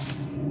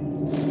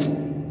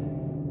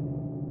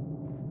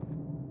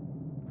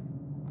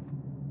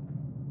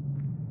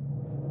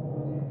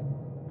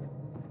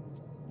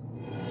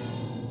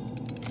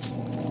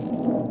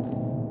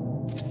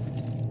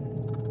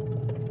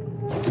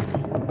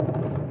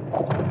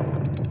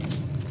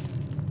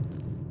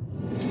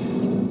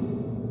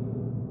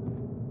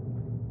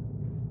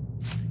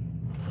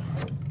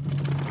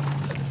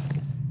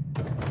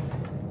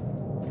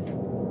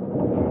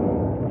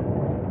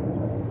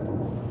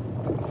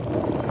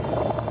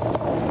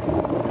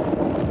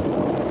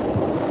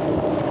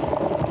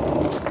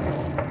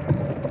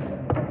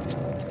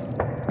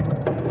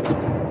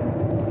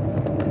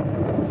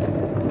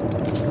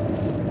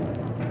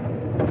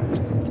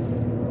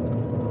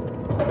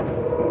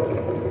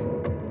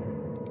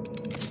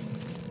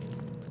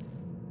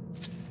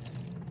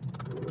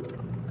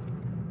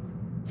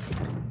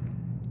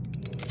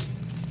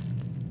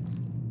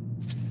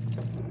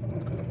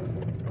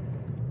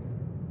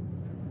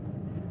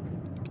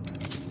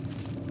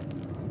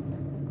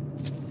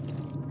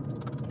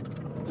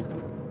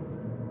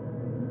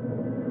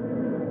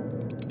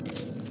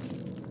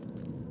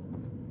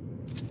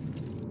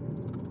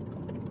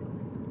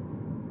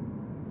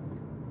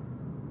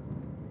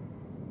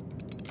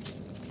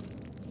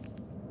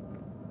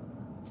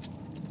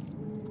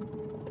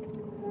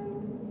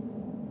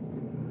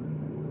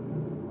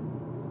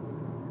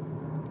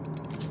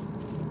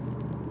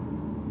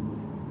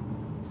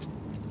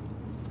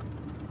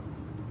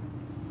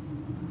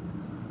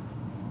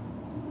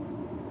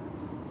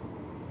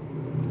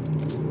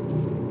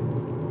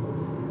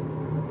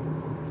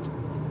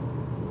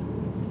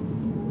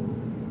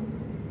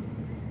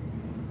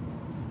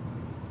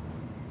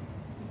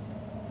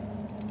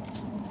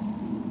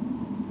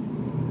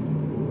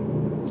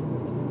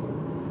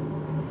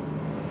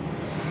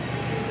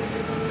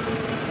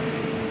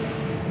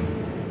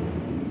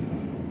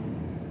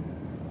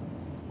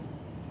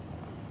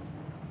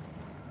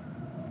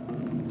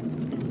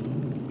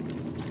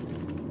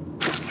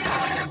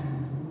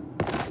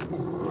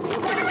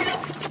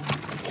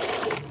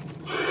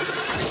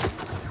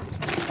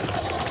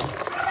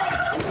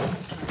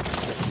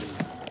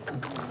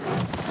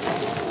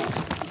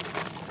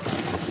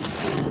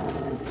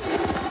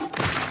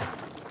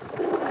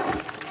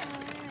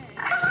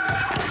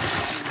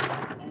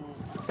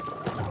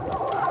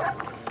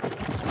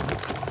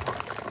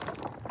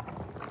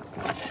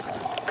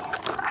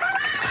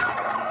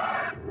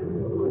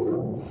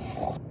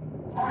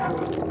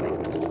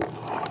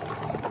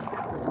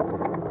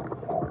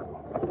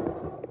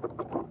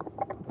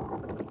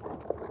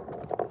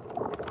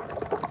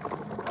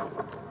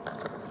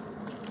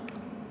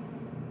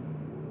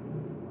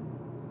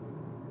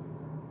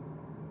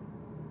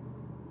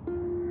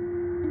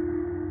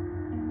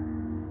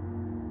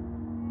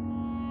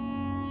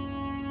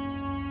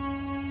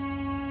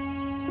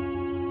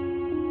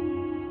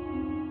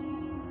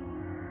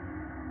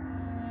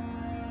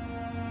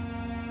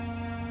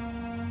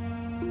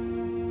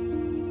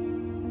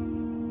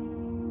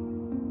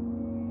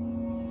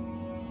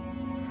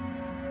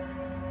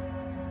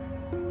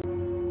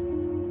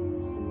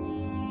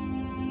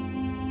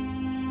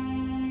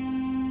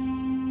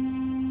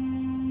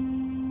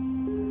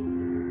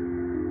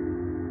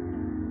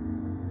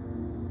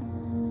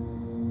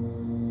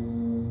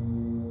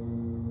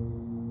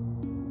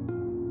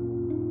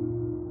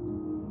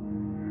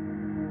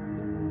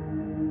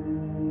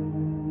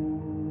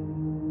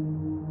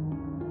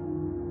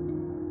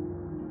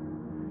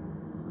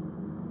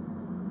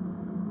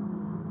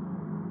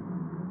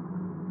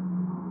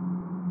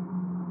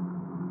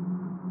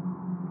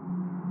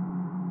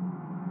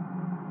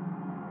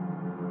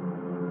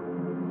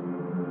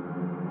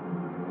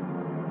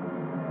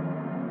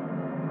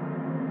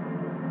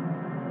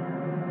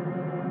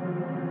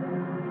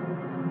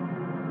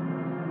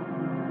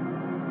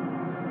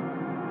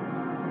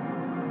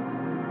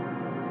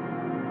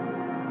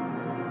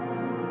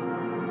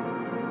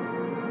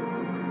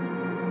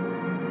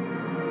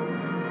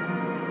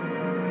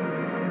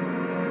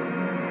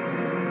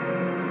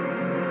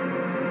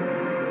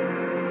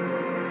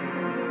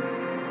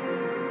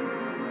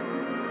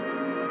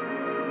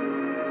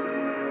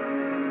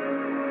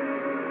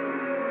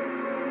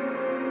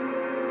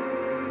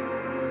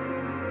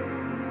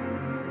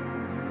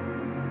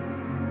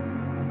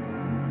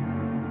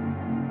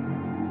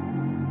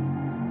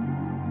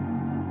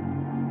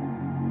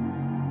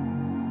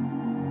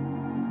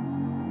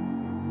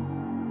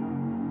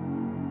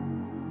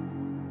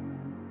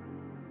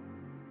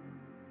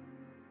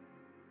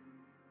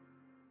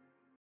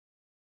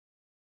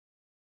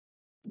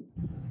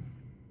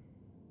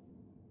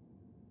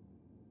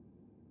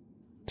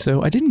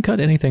 So I didn't cut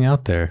anything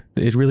out there.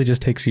 It really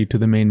just takes you to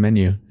the main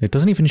menu. It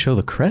doesn't even show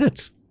the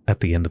credits at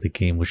the end of the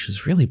game, which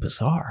is really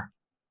bizarre.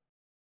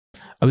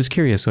 I was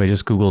curious, so I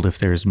just Googled if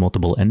there's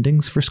multiple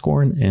endings for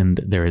Scorn, and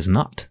there is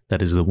not.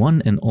 That is the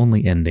one and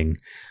only ending,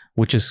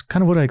 which is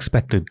kind of what I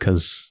expected,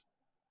 because,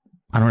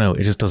 I don't know,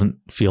 it just doesn't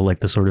feel like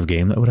the sort of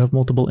game that would have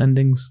multiple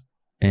endings.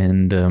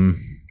 And,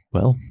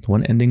 well, the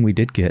one ending we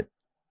did get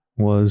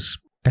was,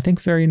 I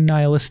think, very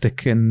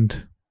nihilistic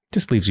and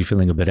just leaves you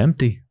feeling a bit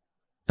empty.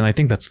 And I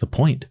think that's the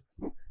point,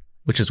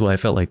 which is why I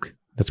felt like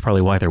that's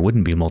probably why there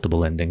wouldn't be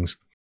multiple endings.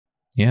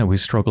 Yeah, we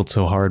struggled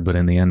so hard, but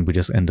in the end we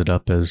just ended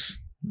up as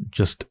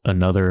just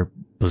another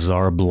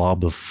bizarre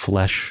blob of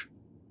flesh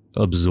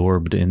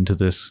absorbed into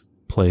this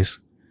place,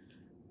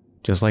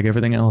 just like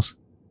everything else.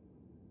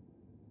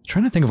 I'm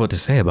trying to think of what to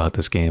say about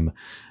this game.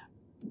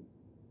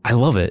 I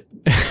love it.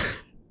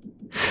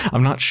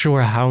 I'm not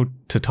sure how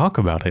to talk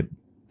about it,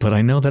 but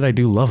I know that I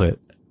do love it.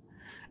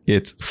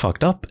 It's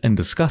fucked up and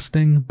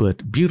disgusting,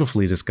 but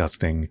beautifully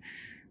disgusting.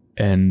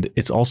 And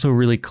it's also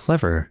really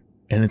clever,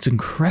 and it's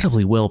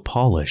incredibly well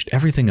polished.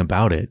 Everything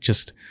about it,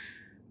 just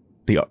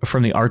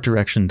from the art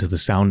direction to the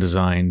sound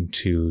design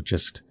to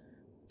just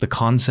the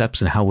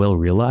concepts and how well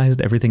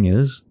realized everything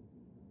is.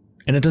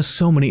 And it does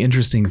so many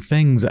interesting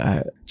things.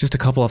 Just a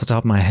couple off the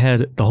top of my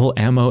head, the whole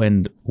ammo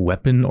and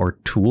weapon or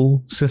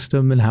tool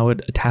system and how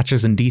it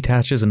attaches and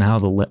detaches and how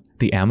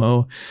the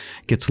ammo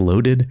gets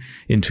loaded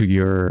into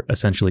your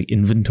essentially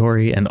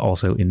inventory and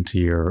also into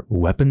your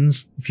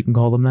weapons, if you can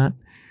call them that.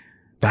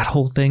 That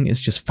whole thing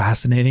is just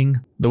fascinating.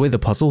 The way the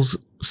puzzles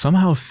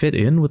somehow fit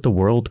in with the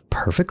world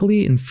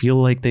perfectly and feel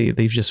like they've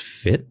just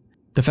fit.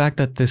 The fact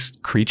that this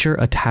creature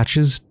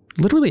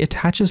literally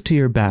attaches to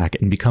your back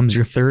and becomes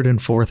your third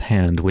and fourth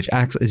hand, which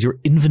acts as your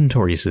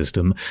inventory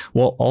system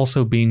while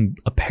also being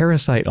a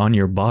parasite on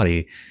your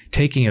body,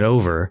 taking it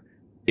over,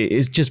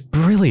 is just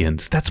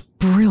brilliant. That's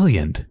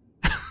brilliant.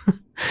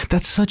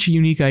 That's such a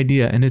unique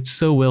idea, and it's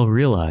so well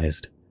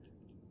realized.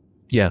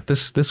 Yeah,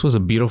 this was a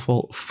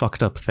beautiful,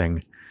 fucked up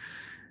thing.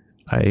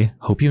 I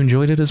hope you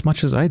enjoyed it as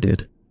much as I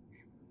did.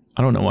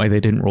 I don't know why they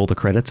didn't roll the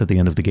credits at the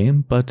end of the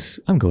game, but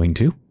I'm going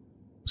to.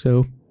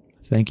 So,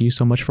 thank you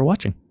so much for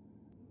watching.